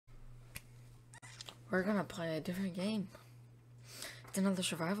We're gonna play a different game. It's another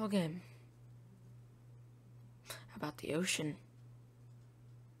survival game. About the ocean.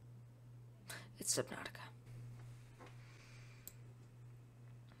 It's Subnatica.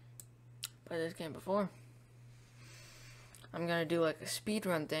 Played this game before. I'm gonna do like a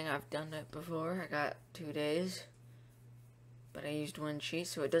speedrun thing. I've done it before. I got 2 days. But I used one cheat,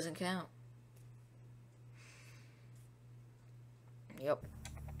 so it doesn't count. Yep.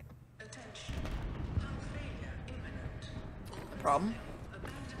 Attention. Hull failure imminent. Problem?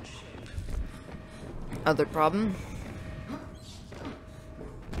 Abandoned ship. Other problem?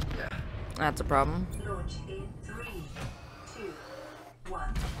 That's a problem. Launch in 3, 2,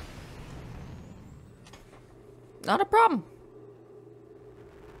 1. Not a problem.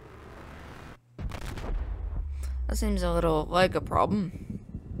 That seems a little like a problem.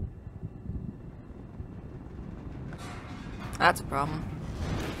 That's a problem.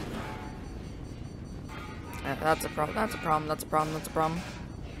 That's a problem. That's a problem. That's a problem. That's a problem.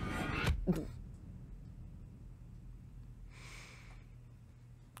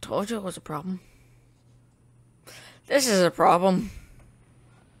 Told you it was a problem. This is a problem.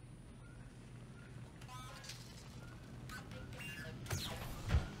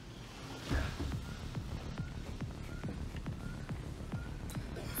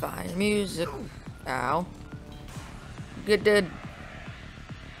 Fine music. Ow. Good dude.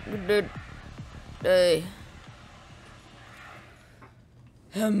 Good dude. Hey.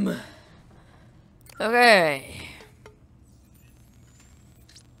 Okay.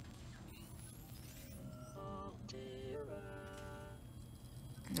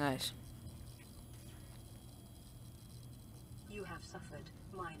 Nice. You have suffered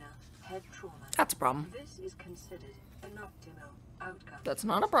minor head trauma. That's a problem. This is considered an optimal outcome. That's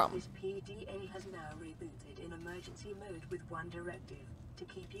not a problem. This PDA has now rebooted in emergency mode with one directive: to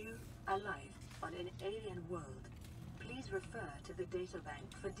keep you alive on an alien world. Please refer to the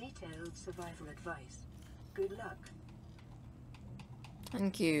databank for detailed survival advice. Good luck.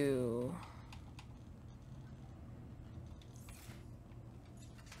 Thank you.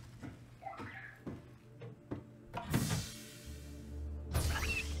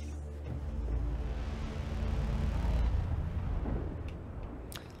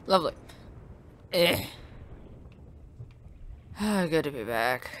 Lovely. Good to be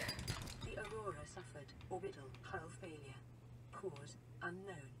back. The Aurora suffered orbital hull failure. Cause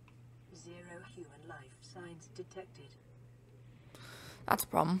unknown. 0 human life signs detected. That's a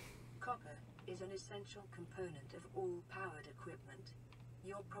problem. Copper is an essential component of all powered equipment.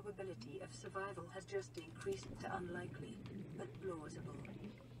 Your probability of survival has just increased to unlikely, but plausible.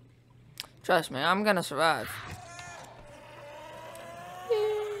 Trust me, I'm gonna survive.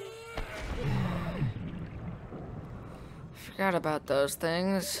 Forgot about those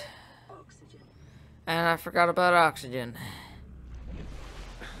things. Oxygen. And I forgot about oxygen.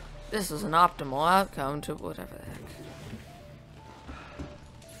 This is an optimal outcome to whatever the heck.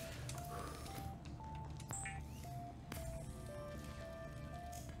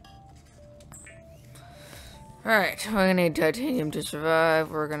 Alright, we're gonna need titanium to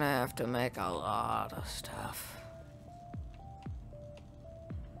survive. We're gonna have to make a lot of stuff.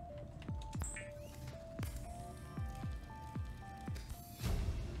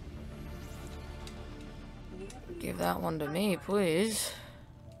 Give that one to me, please.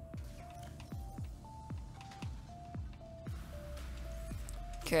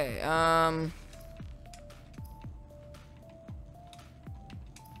 Okay, alright,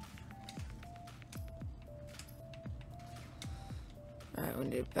 we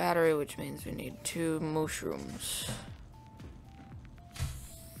need a battery, which means we need 2 mushrooms.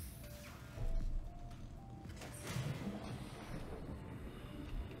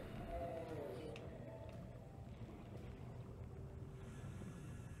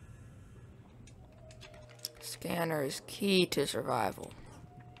 Scanner is key to survival,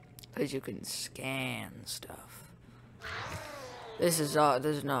 because you can scan stuff. This is not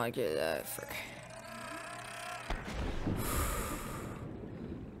good. Frick.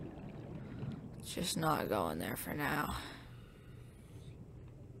 It's just not going there for now.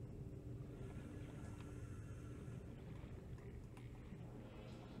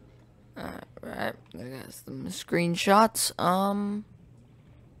 Alright, I got some screenshots.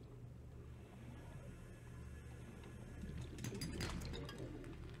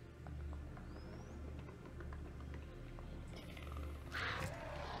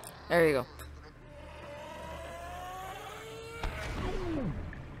 There you go.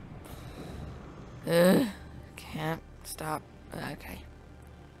 Can't stop. Okay.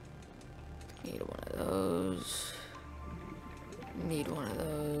 Need one of those. Need one of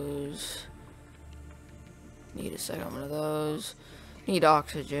those. Need a second one of those. Need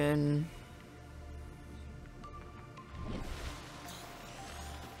oxygen.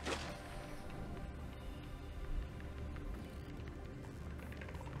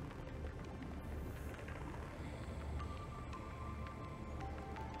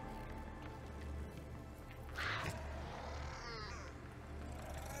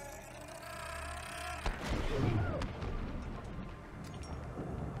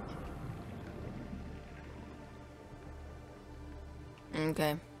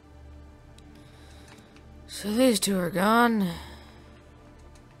 Okay. So these two are gone.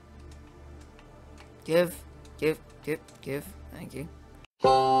 Give. Thank you.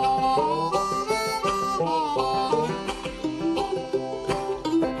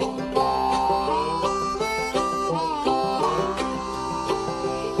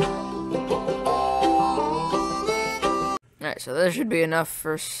 Alright, so this should be enough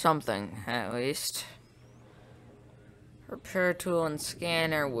for something, at least. Repair tool and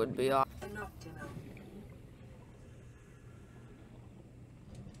scanner would be off.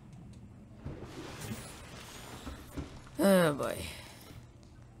 Oh boy.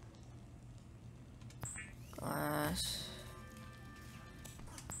 Glass.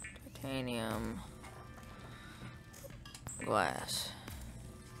 Titanium. Glass.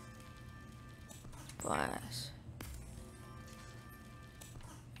 Glass.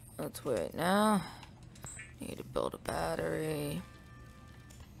 Let's wait now. Need to build a battery.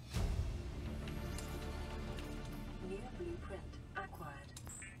 New blueprint acquired.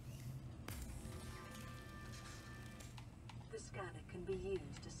 The scanner can be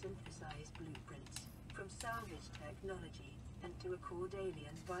used to synthesize blueprints from salvage technology and to record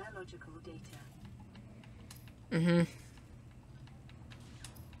alien biological data.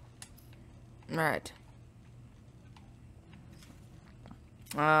 Right.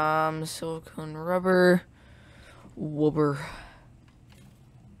 Silicone rubber. Whooper.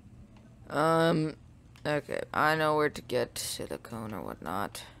 Okay, I know where to get silicone or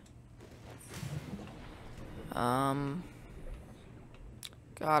whatnot. Gotta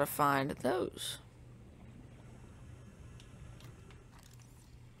find those.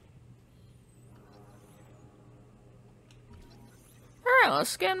 Alright, let's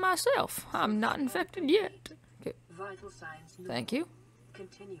scan myself. I'm not infected yet. Okay. Vital signs Thank you.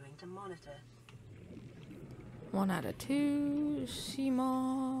 continuing to monitor. 1 out of 2.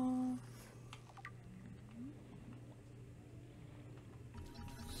 Seamoth.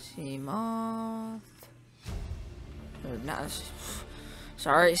 Seamoth. Or not.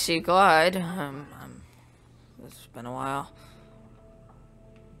 Sorry, Sea Glide. It's been a while.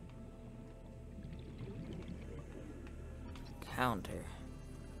 Counter.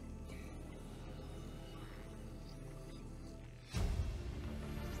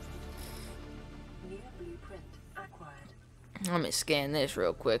 New blueprint acquired. Let me scan this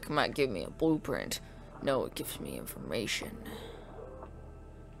real quick. It might give me a blueprint. No, it gives me information.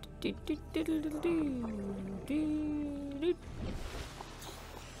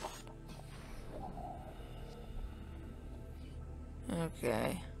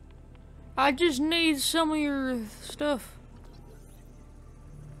 Okay. I just need some of your stuff.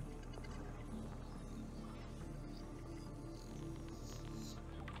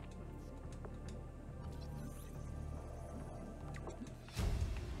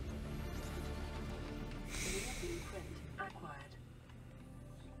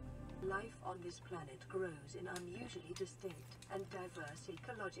 Life on this planet grows in unusually distinct and diverse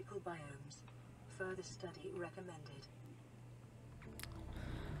ecological biomes. Further study recommended.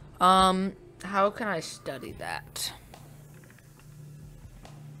 How can I study that?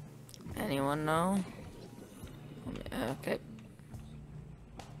 Anyone know? Okay.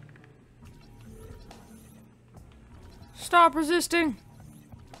 Stop resisting!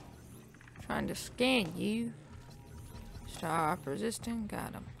 Trying to scan you. Stop resisting.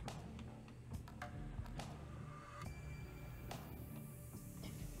 Got him.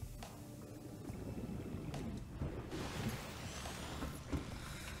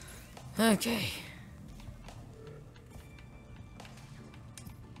 Okay.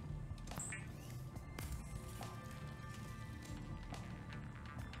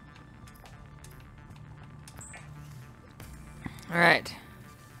 Alright.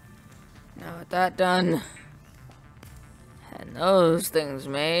 Now with that done, and those things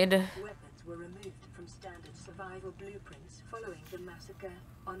made. Weapons were removed from standard survival blueprints following the massacre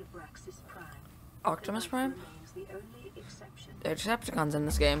on Braxis Prime. Optimus Prime? Remains the only exception. There are Decepticons in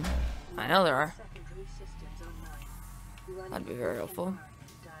this game. I know there are. Secondary systems online. Running That'd be very helpful.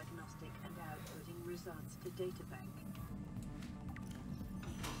 environment diagnostic and outputting results to databank.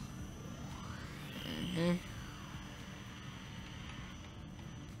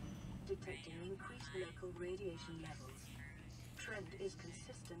 detecting increased local radiation levels. Trend is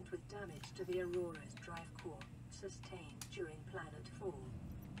consistent with damage to the Aurora's drive core, sustained during planet fall.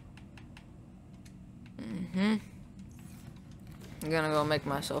 I'm gonna go make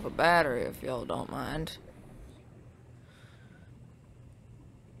myself a battery if y'all don't mind.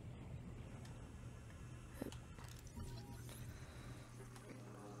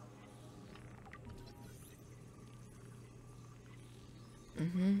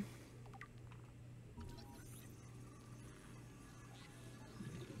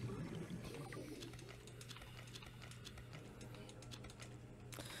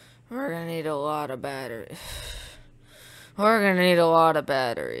 We're gonna need a lot of batteries. We're gonna need a lot of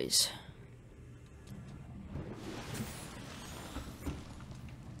batteries.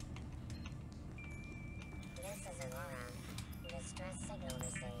 This is Aurora. Distress signal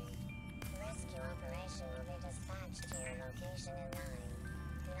received. Rescue operation will be dispatched to your location in 9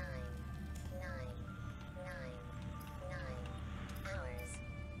 hours.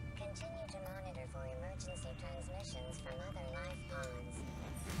 Continue to monitor for emergency transmissions from other life pods.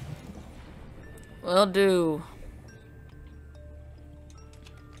 Will do.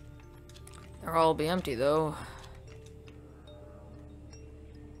 They'll all be empty though.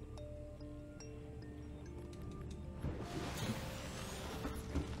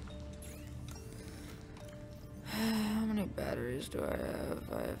 How many batteries do I have?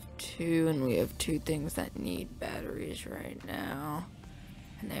 I have 2, and we have 2 things that need batteries right now.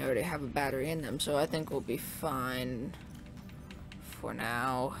 And they already have a battery in them, so I think we'll be fine for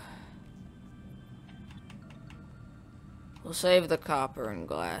now. We'll save the copper and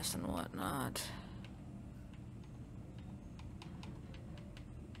glass and whatnot.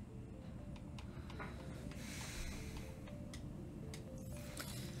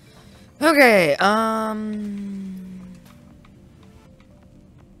 Okay,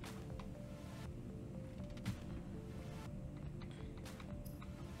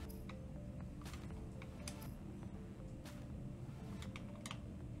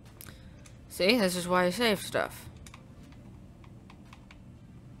 see, this is why I save stuff.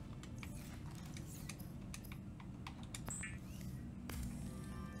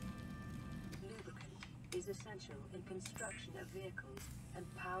 Is essential in construction of vehicles and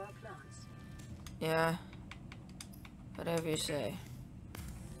power plants. Yeah, whatever you say.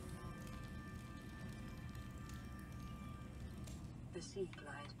 The Sea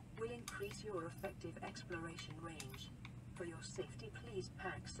Glide will increase your effective exploration range. For your safety, please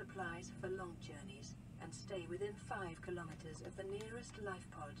pack supplies for long journeys and stay within 5 kilometers of the nearest life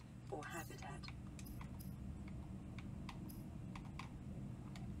pod or habitat.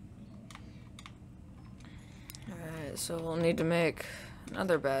 Alright, so we'll need to make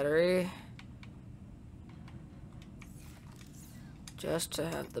another battery. Just to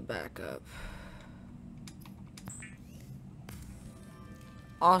have the backup.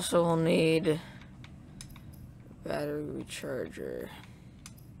 Also, we'll need a battery recharger.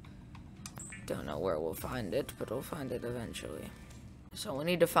 Don't know where we'll find it, but we'll find it eventually. So we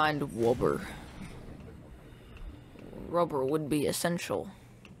need to find rubber. Rubber would be essential.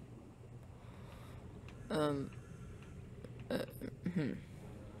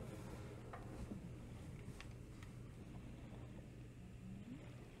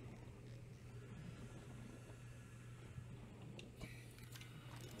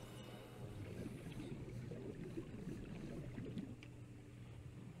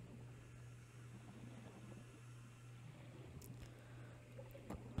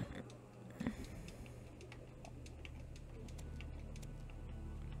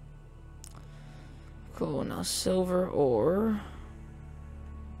 Cool, now silver ore.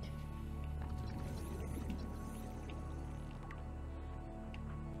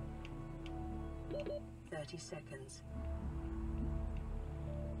 Seconds.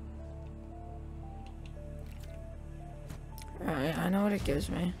 Alright, I know what it gives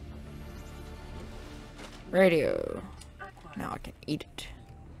me. Radio. Now I can eat it.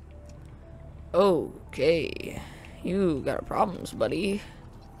 Okay. You got problems, buddy.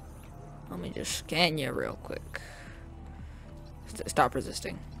 Let me just scan you real quick. Stop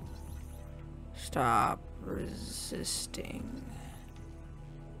resisting. Stop resisting.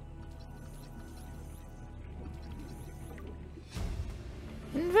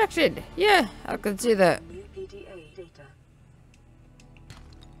 Infected! Yeah, I could see that. New PDA data.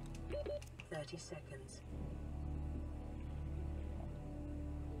 30 seconds.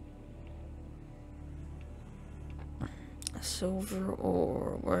 Silver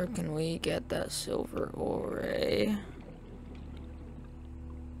ore. Where can we get that silver ore, eh?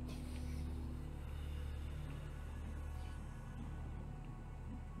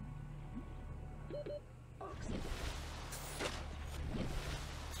 Oxygen.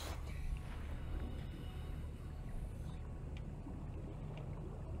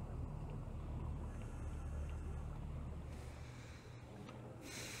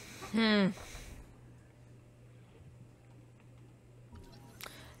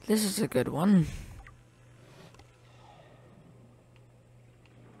 This is a good one.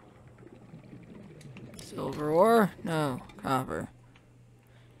 Silver ore? No, copper.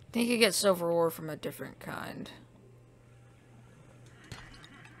 I think you get silver ore from a different kind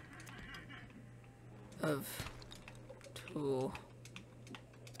of tool.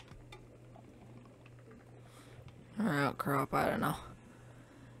 Or outcrop, I don't know.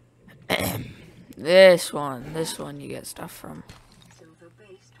 This one you get stuff from.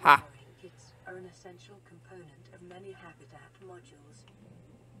 Silver-based Ha. wiring kits are an essential component of many habitat modules.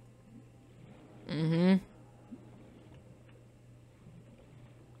 Mm-hmm.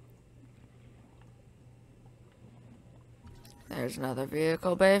 There's another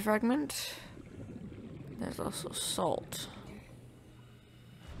vehicle bay fragment. There's also salt.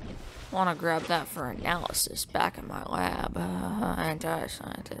 Want to grab that for analysis back in my lab.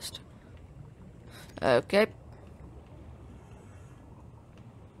 Anti-scientist. Okay.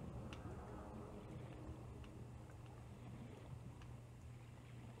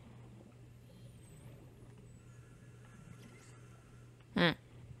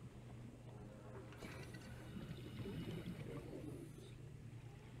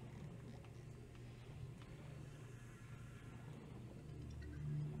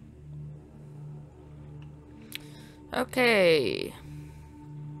 Okay.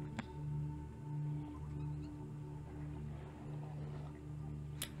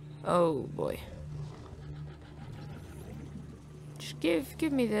 Oh boy. Just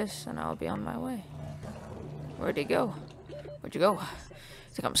give me this and I'll be on my way. Where'd he go? Where'd you go?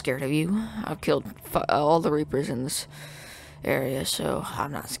 Think I'm scared of you? I've killed all the Reapers in this area, so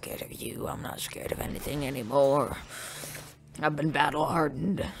I'm not scared of you. I'm not scared of anything anymore. I've been battle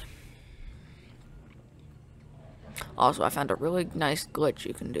hardened. Also, I found a really nice glitch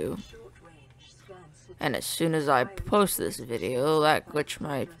you can do. And as soon as I post this video, that glitch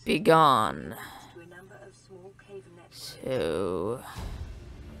might be gone. So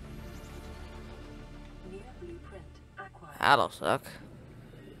that'll suck.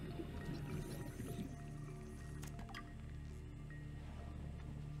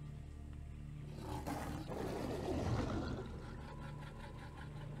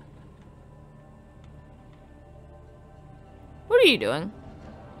 What are you doing?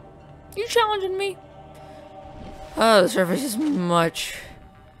 You challenging me? Oh, the surface is much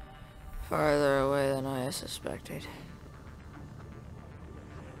farther away than I suspected.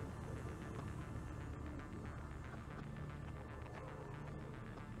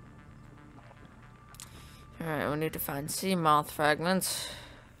 Alright, we need to find sea moth fragments.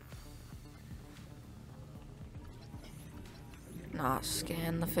 Not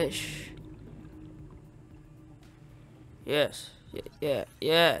scan the fish. Yes.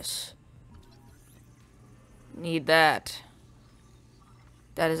 Yes. Need that.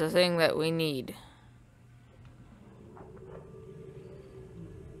 That is a thing that we need.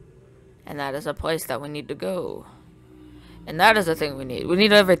 And that is a place that we need to go. And that is a thing we need. We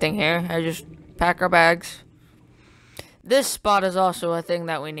need everything here. I just pack our bags. This spot is also a thing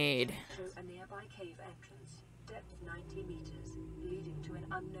that we need. A nearby cave entrance, depth 90 meters, leading to an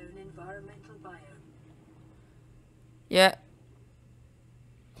unknown environmental biome. Yeah.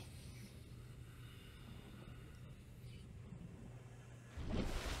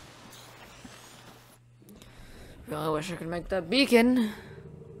 Really wish I could make that beacon.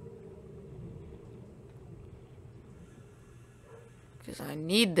 Because I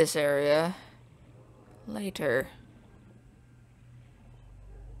need this area later.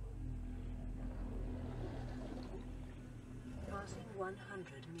 Passing 100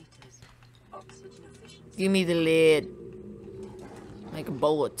 meters. Oxygen efficiency. Give me the lead. Make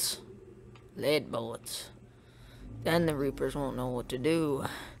bullets. Lead bullets. Then the Reapers won't know what to do.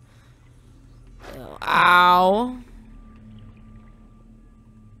 Ow.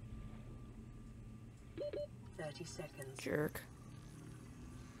 30 seconds. Jerk.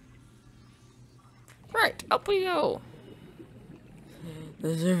 Right, up we go.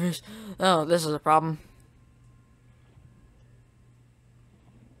 The surface. Oh, this is a problem.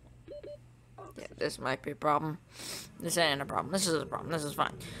 Yeah, this might be a problem. This ain't a problem. This is a problem. This is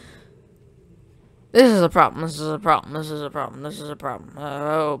fine. This is a problem. This is a problem. This is a problem. This is a problem.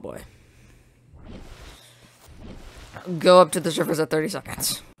 Oh boy. Go up to the surface at 30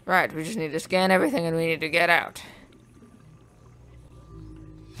 seconds. Right, we just need to scan everything and we need to get out.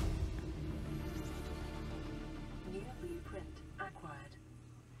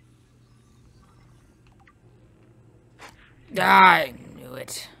 I knew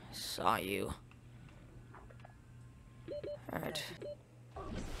it. Saw you. Alright.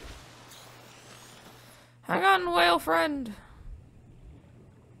 Hang on, whale friend.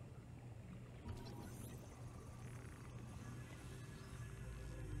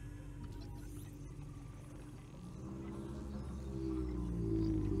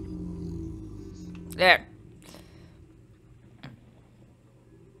 There.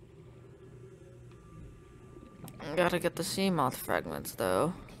 Gotta get the sea moth fragments,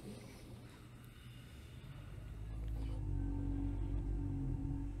 though.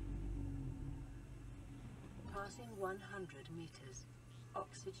 Passing 100 meters.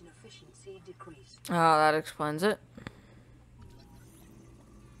 Oxygen efficiency decreased. Oh, that explains it.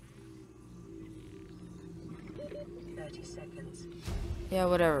 30 seconds. Yeah,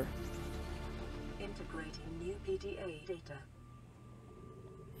 whatever. Integrating new PDA data.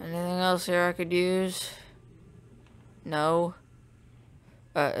 Anything else here I could use? No.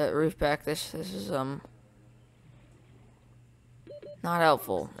 Roof back. This is not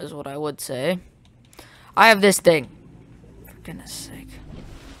helpful, is what I would say. I have this thing. For goodness sake.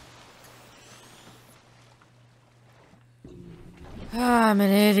 I'm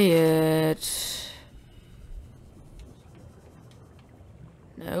an idiot.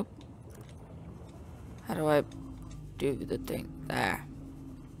 Nope. How do I do the thing? There.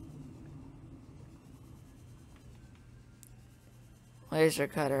 Laser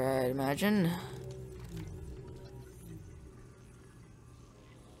cutter, I imagine.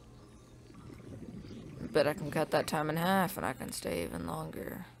 Bet I can cut that time in half and I can stay even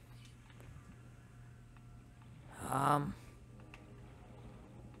longer.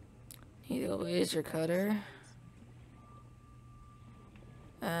 Need a laser cutter.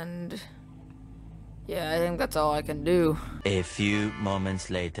 And yeah, I think that's all I can do. A few moments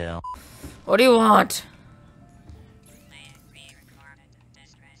later. What do you want?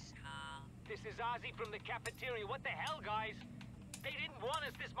 This is Ozzy from the cafeteria. What the hell, guys? They didn't warn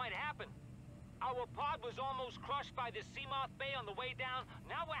us this might happen. Our pod was almost crushed by this Seamoth Bay on the way down.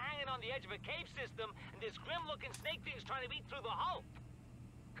 Now we're hanging on the edge of a cave system, and this grim-looking snake thing's trying to eat through the hull.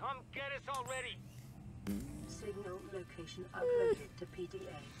 Come get us already. Signal location uploaded to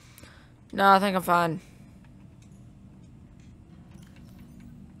PDA. No, I think I'm fine.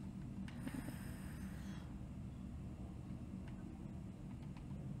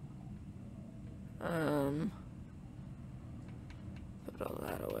 Put all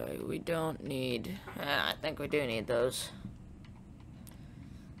that away. We don't need... I think we do need those.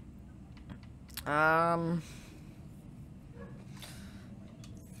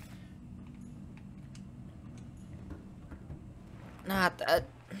 Not that.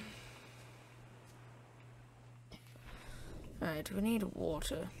 Alright, we need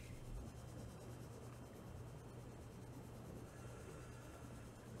water.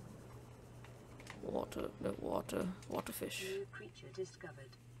 Water fish. New creature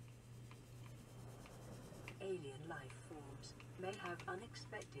discovered. Alien life forms may have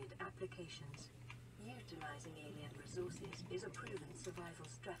unexpected applications. Utilizing alien resources is a proven survival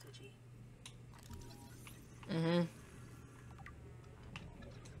strategy.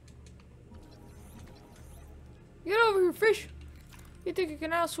 Get over here, fish. You think you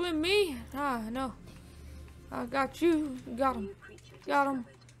can outswim me? Ah, no. I got you. Got him. New creature Got him.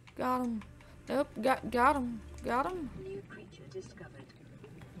 discovered. Got him. Nope. Got him. Got him. New creature discovered.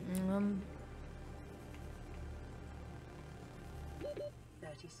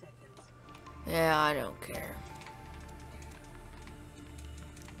 30 seconds. Yeah, I don't care.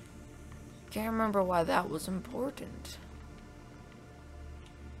 Can't remember why that was important.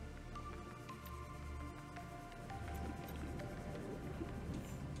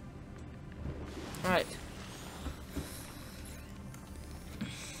 Alright.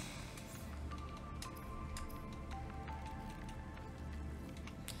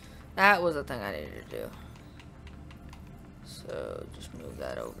 That was the thing I needed to do. So just move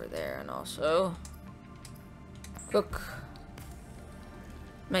that over there and also cook.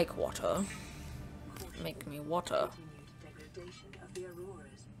 Make water. Make me water. Continued degradation of the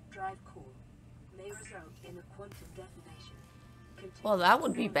Aurora's drive core may result in a quantum detonation. Well, that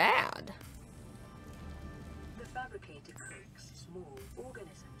would be bad. The fabricator cooks small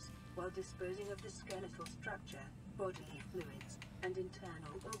organisms while disposing of the skeletal structure, bodily fluids, and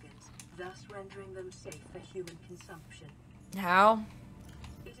internal organs, thus rendering them safe for human consumption. How?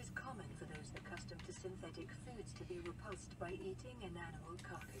 It is common for those accustomed to synthetic foods to be repulsed by eating an animal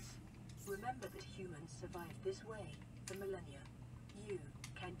carcass. Remember that humans survived this way for millennia. You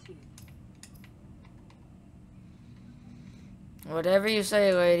can too. Whatever you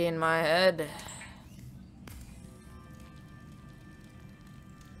say, lady in my head.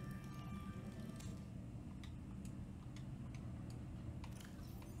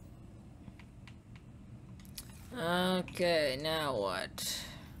 Okay, now what?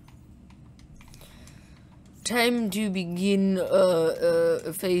 Time to begin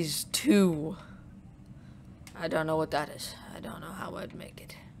phase 2. I don't know what that is. I don't know how I'd make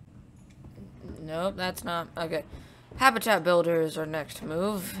it. Nope, that's not. Okay. Habitat builder is our next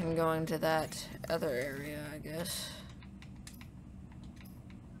move, and going to that other area, I guess.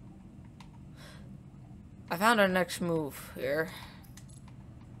 I found our next move here.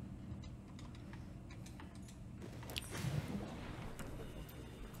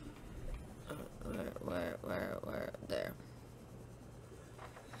 Where, there.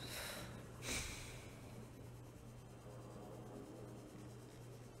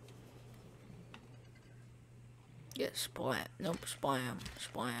 Yeah, splat. Nope,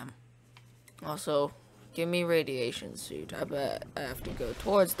 splam. Also, give me radiation suit. I bet I have to go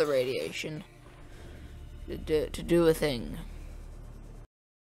towards the radiation to do a thing.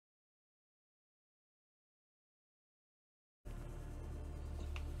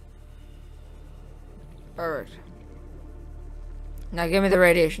 Perfect. Now give me the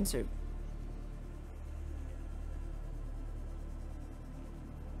radiation suit.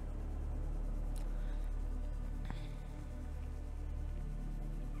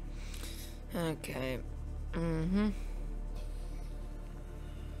 Okay.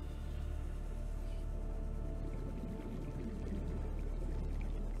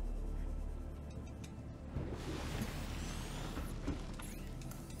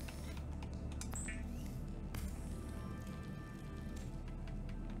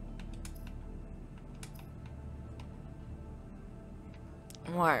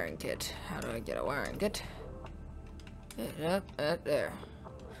 Wiring kit. How do I get a wiring kit? Yep, there.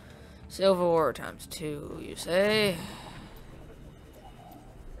 Silver ore times 2, you say?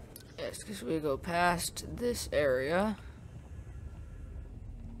 Yes, because we go past this area.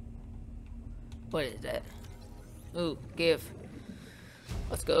 What is that? Ooh, give.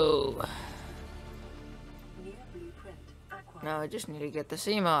 Let's go. New blueprint acquired. Now I just need to get the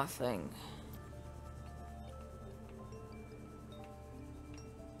Seamoth thing.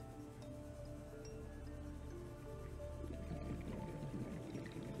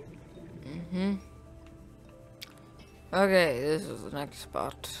 Okay, this is the next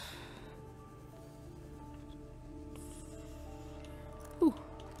spot. Ooh.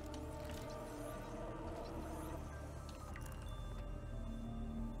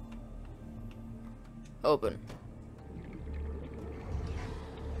 Open.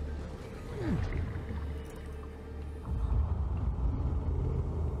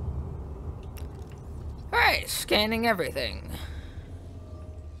 Alright, scanning everything.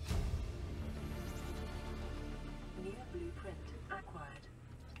 New blueprint acquired.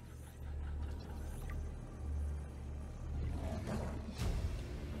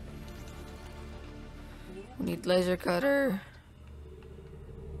 We need laser cutter.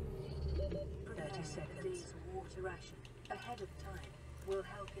 30 seconds. Water ration ahead of time will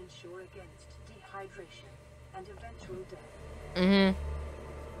help ensure against dehydration and eventual death.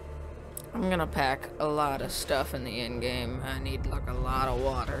 I'm gonna pack a lot of stuff in the end game. I need like a lot of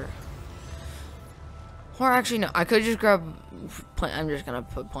water. Or actually, no, I could just grab plant. I'm just gonna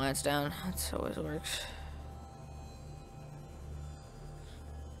put plants down. That's always works.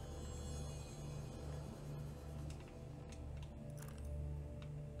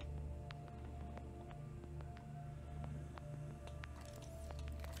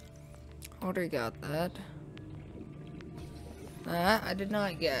 Already got that. That I did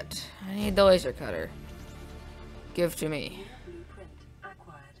not get. I need the laser cutter. Give to me. Blueprint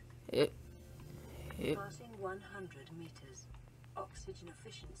acquired. Yep. Passing 100 meters. Oxygen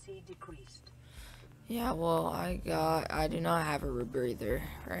efficiency decreased. Yeah, well, I do not have a rebreather.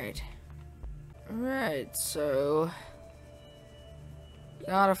 Right. Right, so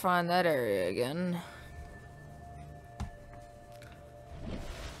gotta find that area again.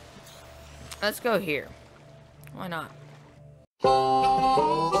 Let's go here. Why not?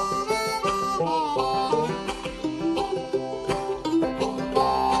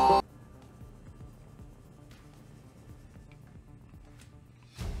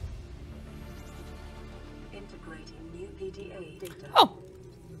 Integrating new PDA data. Oh!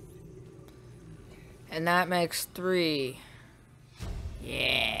 And that makes 3.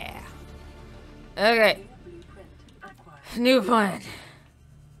 Yeah. Okay. New blueprint acquired. New plan.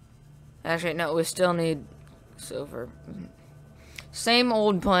 Actually, no, we still need silver. Same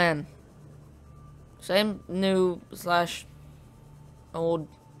old plan. Same new / old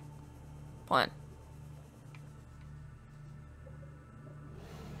plan.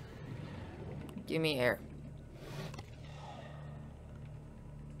 Give me air.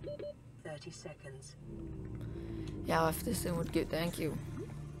 30 seconds. Yeah, if this thing would get, thank you.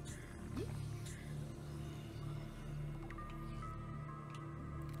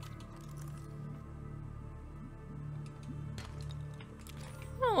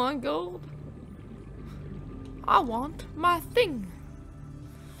 I don't want gold. I want my thing.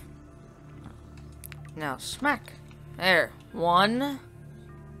 Now smack. There. 1.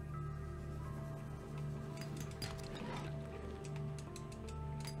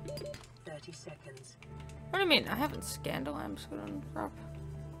 Seconds. What do you mean? I haven't scanned a lamp on prop.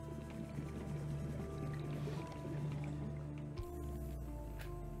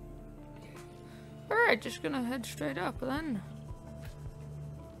 Alright, just gonna head straight up then.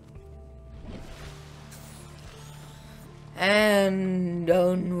 And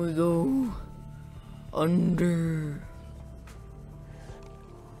down we go. Under.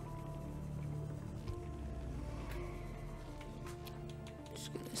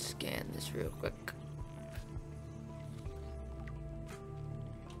 Just gonna scan this real quick.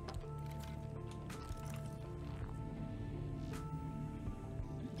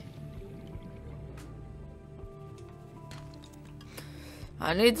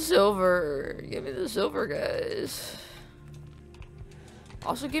 I need silver. Give me the silver, guys.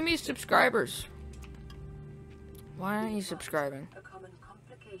 Also, give me subscribers. Why aren't you subscribing? A common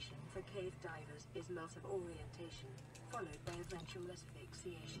complication for cave divers is loss of orientation, followed by eventual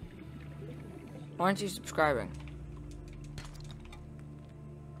asphyxiation. Why aren't you subscribing?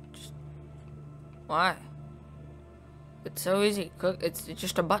 Just why? It's so easy. Click. It's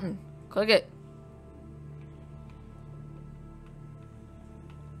just a button. Click it.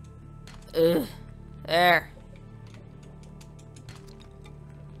 Ugh. There.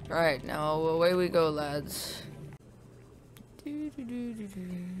 Right, now away we go, lads.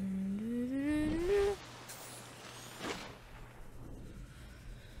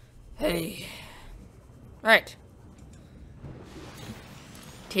 Hey. Right.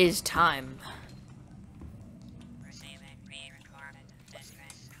 'Tis time.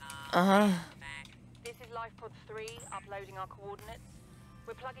 Uh-huh. This is Lifepod 3, uploading our coordinates.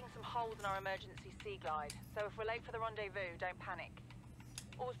 We're plugging some holes in our emergency sea glide, so if we're late for the rendezvous, don't panic.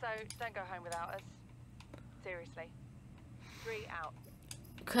 Also, don't go home without us. Seriously. 3 out.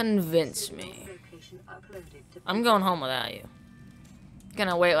 Convince me. I'm going home without you.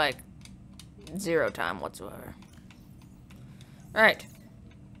 Gonna wait like 0 time whatsoever. Alright.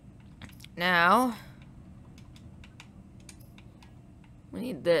 Now we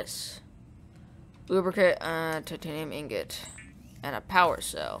need this. Lubricant, titanium ingot, and a power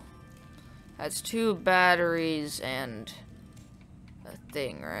cell. That's 2 batteries and a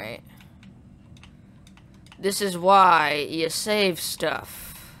thing, right? This is why you save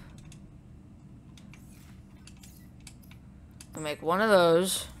stuff. We make 1 of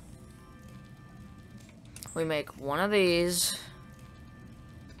those. We make 1 of these.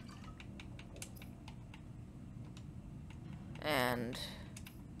 And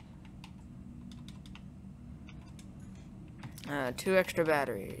 2 extra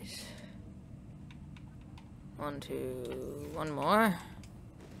batteries. 1, 2, 1 more.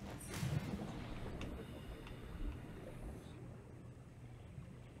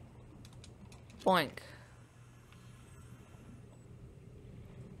 Boink.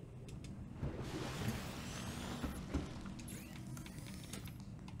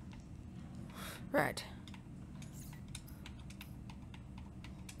 Right.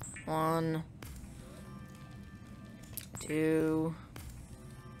 1, 2,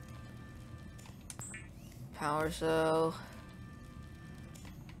 power cell,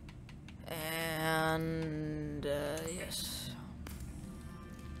 and yes.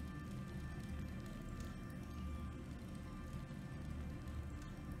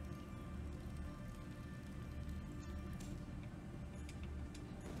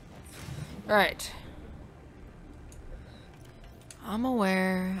 Right. I'm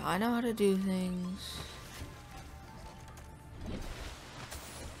aware. I know how to do things.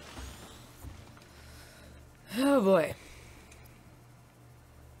 Oh boy.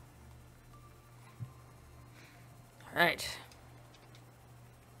 Right.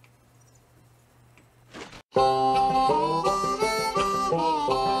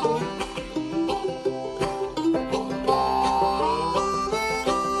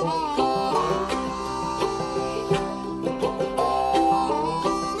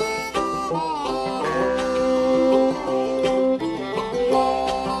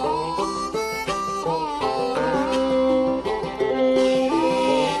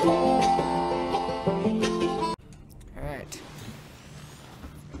 Alright.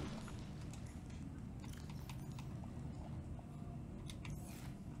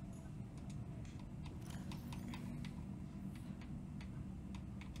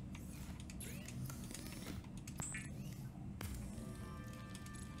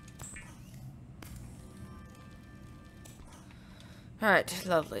 Alright,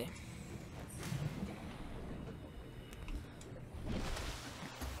 lovely.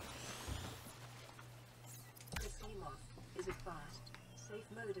 The Seamoth is a fast, safe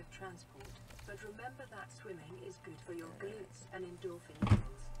mode of transport, but remember that swimming is good for your glutes and endorphin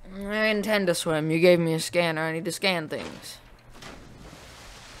levels. I intend to swim. You gave me a scanner. I need to scan things.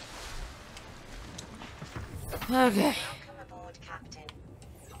 Okay. Welcome aboard, Captain.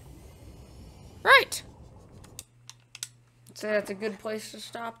 Right! So that's a good place to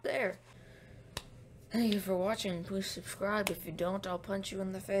stop there. Thank you for watching. Please subscribe. If you don't, I'll punch you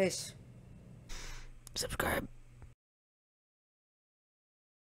in the face. Subscribe.